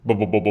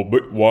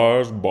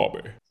Wise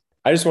Bobby.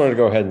 I just wanted to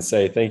go ahead and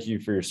say thank you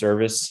for your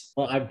service.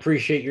 Well, I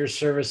appreciate your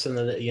service in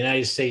the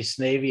United States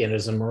Navy and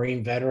as a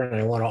Marine veteran.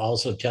 I want to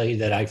also tell you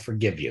that I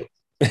forgive you.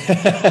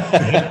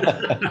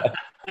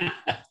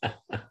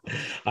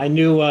 I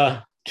knew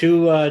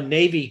two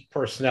Navy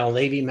personnel,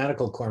 Navy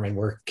medical corpsmen,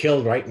 were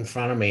killed right in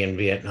front of me in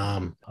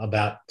Vietnam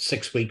about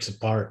 6 weeks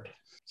apart.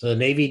 So the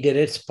Navy did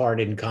its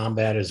part in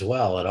combat as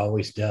well. It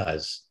always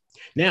does.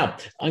 Now,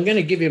 I'm going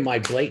to give you my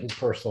blatant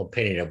personal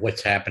opinion of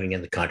what's happening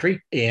in the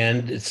country.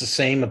 And it's the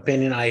same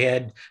opinion I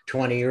had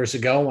 20 years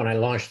ago when I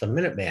launched the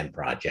Minuteman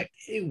Project.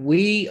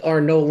 We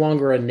are no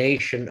longer a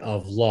nation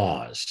of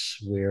laws,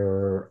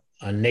 we're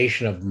a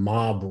nation of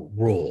mob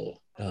rule.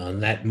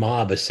 That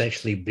mob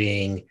essentially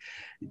being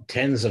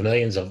tens of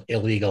millions of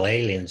illegal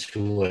aliens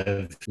who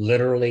have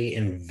literally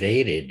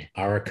invaded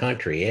our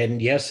country.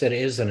 And yes, it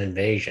is an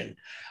invasion.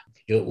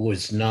 It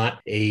was not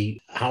a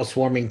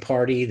housewarming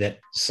party that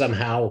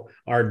somehow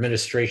our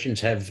administrations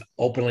have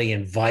openly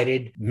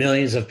invited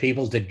millions of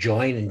people to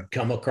join and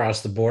come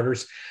across the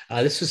borders.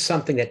 This is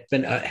something that's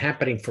been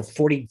happening for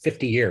 40,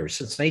 50 years.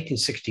 Since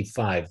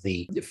 1965,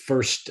 the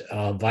first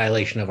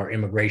violation of our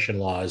immigration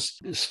laws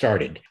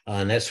started.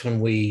 And that's when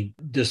we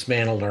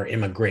dismantled our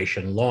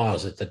immigration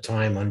laws at the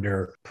time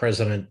under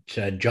President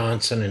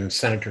Johnson and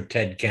Senator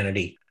Ted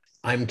Kennedy.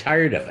 I'm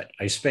tired of it.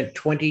 I spent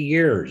 20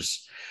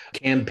 years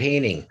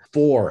campaigning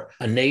for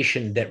a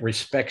nation that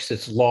respects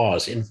its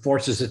laws,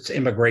 enforces its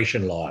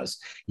immigration laws.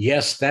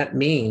 Yes, that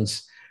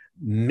means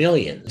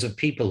millions of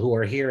people who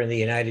are here in the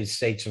United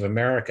States of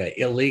America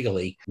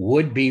illegally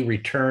would be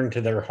returned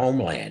to their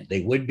homeland. They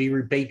would be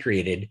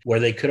repatriated where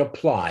they could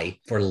apply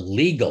for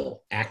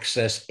legal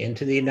access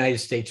into the United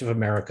States of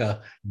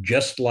America,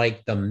 just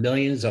like the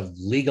millions of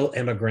legal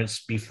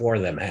immigrants before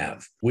them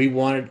have. We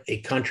wanted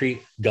a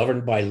country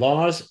governed by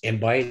laws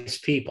and by its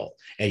people.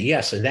 And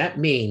yes, and that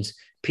means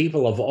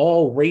people of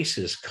all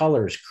races,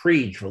 colors,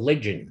 creeds,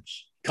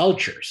 religions,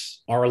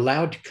 cultures are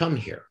allowed to come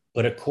here,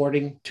 but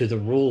according to the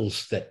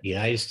rules that the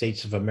United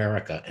States of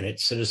America and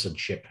its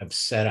citizenship have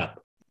set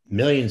up.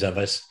 Millions of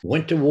us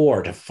went to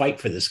war to fight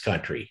for this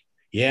country.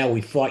 Yeah,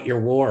 we fought your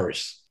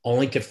wars,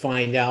 only to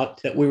find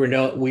out that we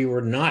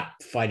were not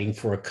fighting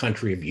for a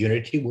country of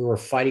unity. We were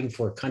fighting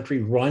for a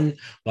country run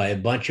by a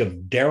bunch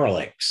of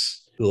derelicts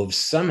who have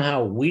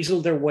somehow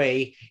weaseled their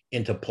way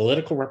into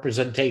political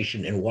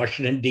representation in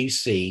Washington,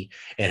 D.C.,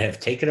 and have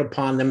taken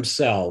upon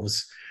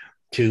themselves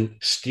to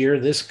steer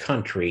this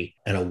country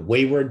in a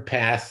wayward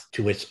path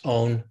to its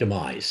own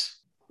demise.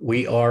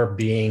 We are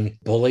being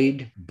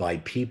bullied by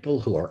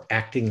people who are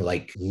acting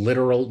like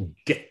literal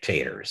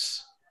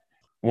dictators.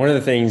 One of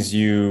the things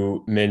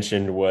you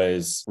mentioned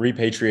was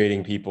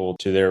repatriating people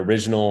to their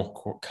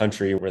original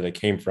country where they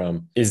came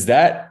from. Is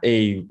that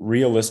a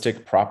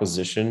realistic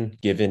proposition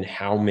given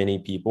how many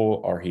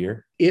people are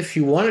here? If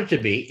you want to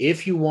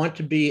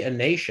be a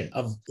nation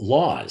of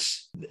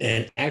laws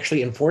and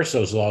actually enforce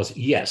those laws,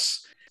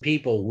 yes,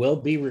 people will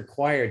be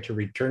required to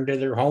return to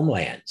their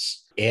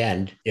homelands.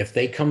 And if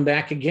they come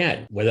back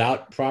again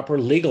without proper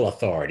legal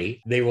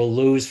authority, they will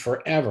lose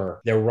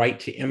forever their right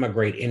to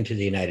immigrate into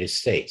the United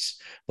States.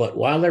 But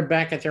while they're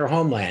back at their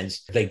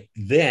homelands, they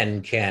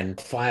then can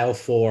file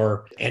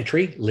for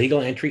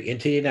legal entry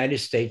into the United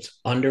States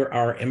under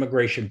our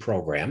immigration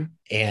program.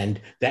 And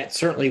that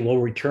certainly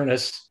will return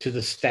us to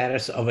the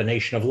status of a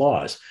nation of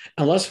laws.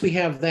 Unless we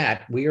have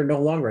that, we are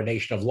no longer a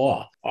nation of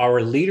law.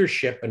 Our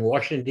leadership in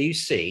Washington,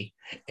 D.C.,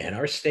 and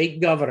our state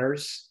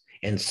governors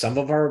and some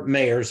of our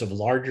mayors of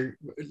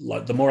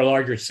the more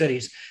larger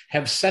cities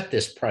have set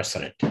this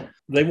precedent.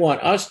 They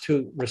want us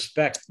to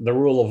respect the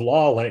rule of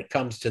law when it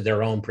comes to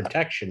their own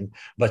protection,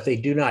 but they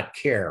do not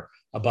care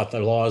about the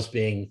laws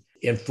being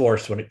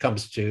enforced when it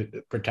comes to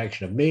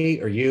protection of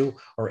me or you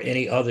or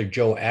any other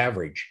Joe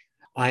average.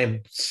 I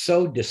am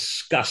so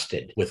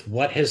disgusted with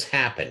what has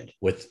happened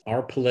with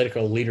our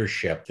political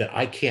leadership that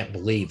I can't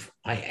believe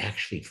I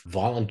actually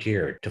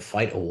volunteered to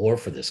fight a war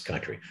for this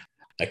country.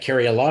 I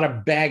carry a lot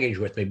of baggage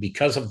with me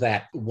because of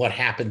that, what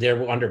happened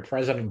there under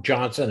President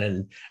Johnson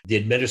and the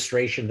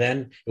administration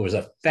then. It was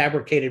a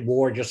fabricated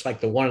war, just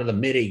like the one in the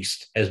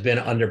Mideast has been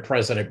under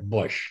President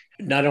Bush.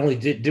 Not only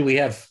do we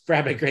have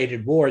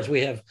fabricated wars,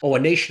 we have a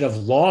nation of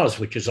laws,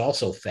 which is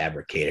also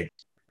fabricated.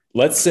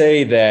 Let's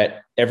say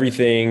that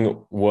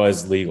everything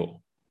was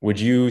legal. Would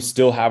you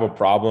still have a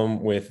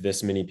problem with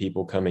this many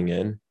people coming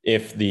in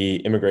if the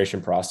immigration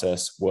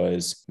process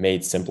was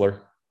made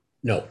simpler?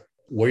 No.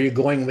 Where you're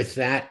going with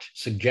that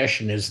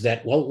suggestion is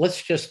that, well,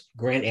 let's just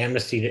grant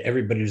amnesty to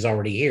everybody who's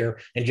already here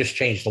and just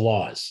change the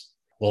laws.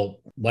 Well,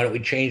 why don't we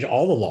change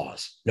all the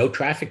laws? No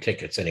traffic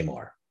tickets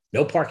anymore.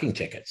 No parking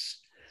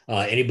tickets.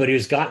 Anybody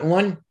who's gotten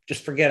one,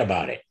 just forget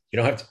about it. You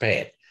don't have to pay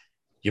it.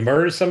 You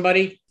murdered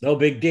somebody, no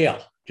big deal.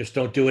 Just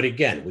don't do it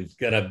again. We've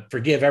got to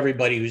forgive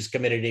everybody who's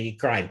committed any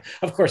crime.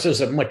 Of course,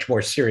 those are much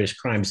more serious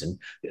crimes than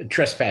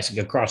trespassing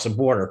across the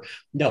border.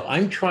 No,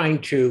 I'm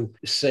trying to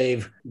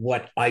save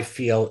what I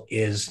feel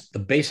is the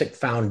basic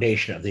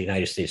foundation of the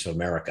United States of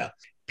America.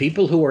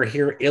 People who are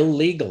here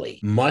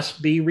illegally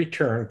must be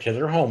returned to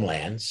their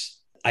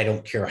homelands I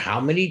don't care how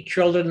many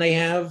children they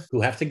have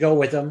who have to go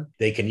with them.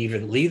 They can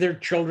even leave their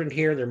children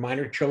here, their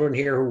minor children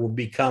here, who will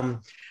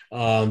become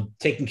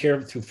taken care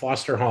of through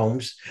foster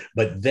homes,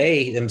 but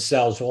they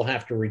themselves will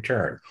have to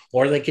return,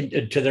 or they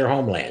can to their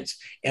homelands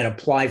and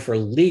apply for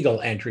legal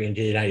entry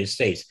into the United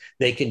States.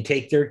 They can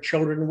take their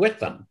children with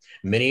them,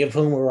 many of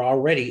whom are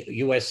already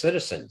U.S.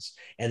 citizens,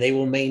 and they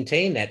will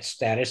maintain that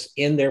status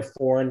in their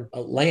foreign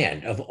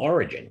land of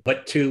origin.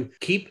 But to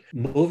keep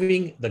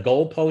moving the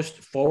goalpost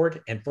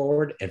forward and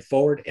forward and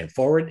forward and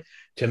forward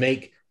to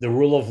make the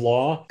rule of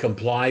law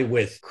comply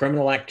with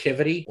criminal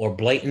activity or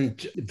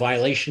blatant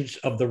violations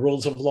of the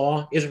rules of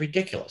law is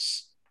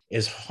ridiculous.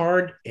 As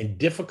hard and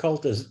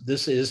difficult as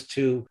this is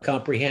to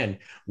comprehend,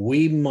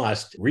 we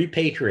must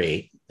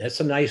repatriate. That's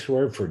a nice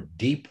word for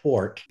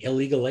deport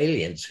illegal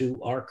aliens who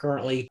are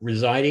currently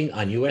residing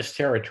on U.S.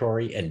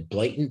 territory in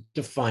blatant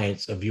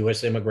defiance of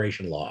U.S.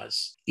 immigration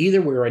laws.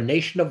 Either we're a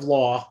nation of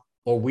law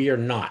or we are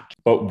not.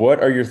 But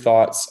what are your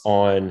thoughts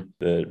on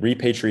the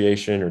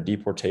repatriation or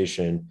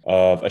deportation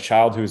of a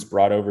child who was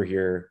brought over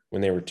here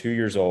when they were 2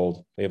 years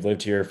old? They have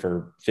lived here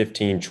for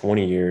 15,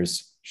 20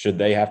 years. Should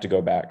they have to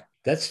go back?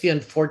 That's the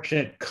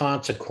unfortunate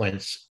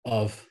consequence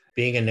of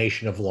being a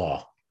nation of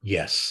law.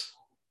 Yes.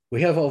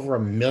 We have over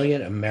 1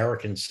 million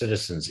American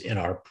citizens in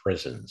our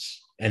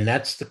prisons, and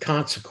that's the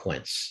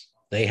consequence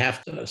they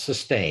have to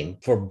sustain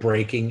for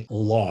breaking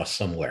law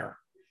somewhere.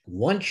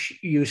 Once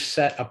you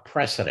set a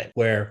precedent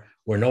where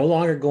we're no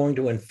longer going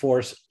to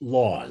enforce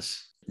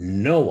laws,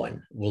 no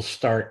one will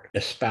start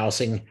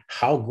espousing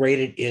how great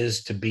it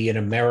is to be an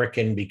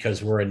American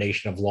because we're a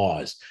nation of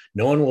laws.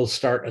 No one will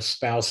start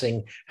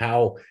espousing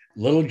how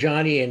little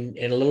Johnny and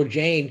little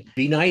Jane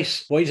be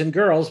nice boys and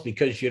girls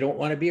because you don't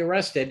want to be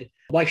arrested.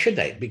 Why should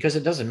they? Because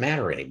it doesn't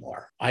matter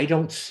anymore. I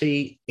don't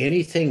see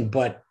anything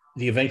but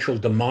the eventual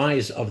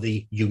demise of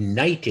the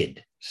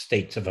United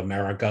States of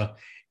America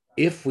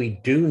if we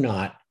do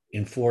not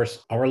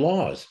enforce our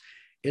laws,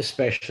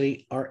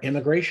 especially our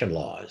immigration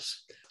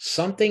laws.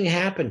 Something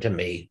happened to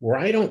me where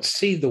I don't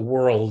see the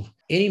world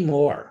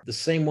anymore the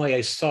same way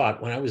I saw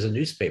it when I was a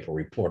newspaper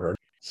reporter.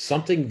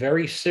 Something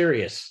very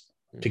serious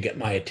to get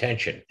my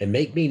attention and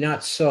make me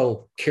not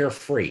so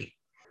carefree.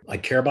 I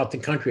care about the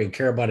country. I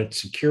care about its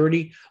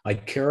security. I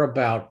care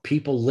about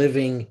people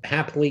living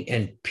happily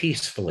and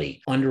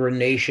peacefully under a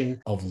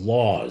nation of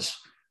laws.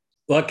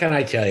 What can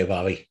I tell you,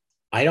 Bobby?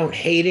 I don't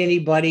hate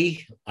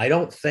anybody, I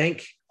don't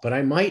think, but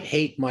I might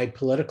hate my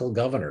political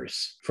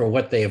governors for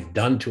what they have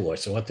done to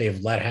us and what they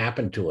have let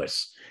happen to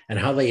us and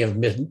how they have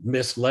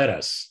misled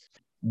us.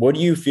 What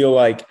do you feel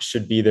like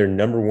should be their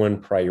number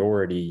one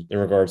priority in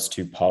regards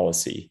to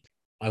policy?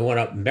 I want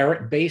a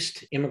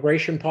merit-based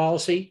immigration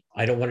policy.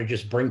 I don't want to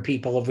just bring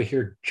people over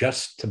here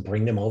just to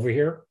bring them over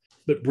here.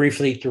 But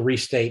briefly, to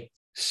restate,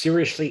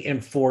 seriously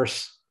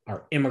enforce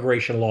our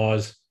immigration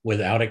laws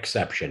without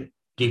exception.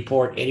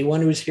 Deport anyone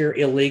who's here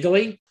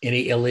illegally,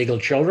 any illegal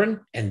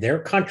children, and their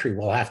country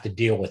will have to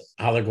deal with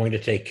how they're going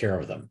to take care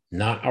of them,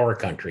 not our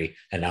country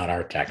and not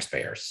our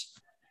taxpayers.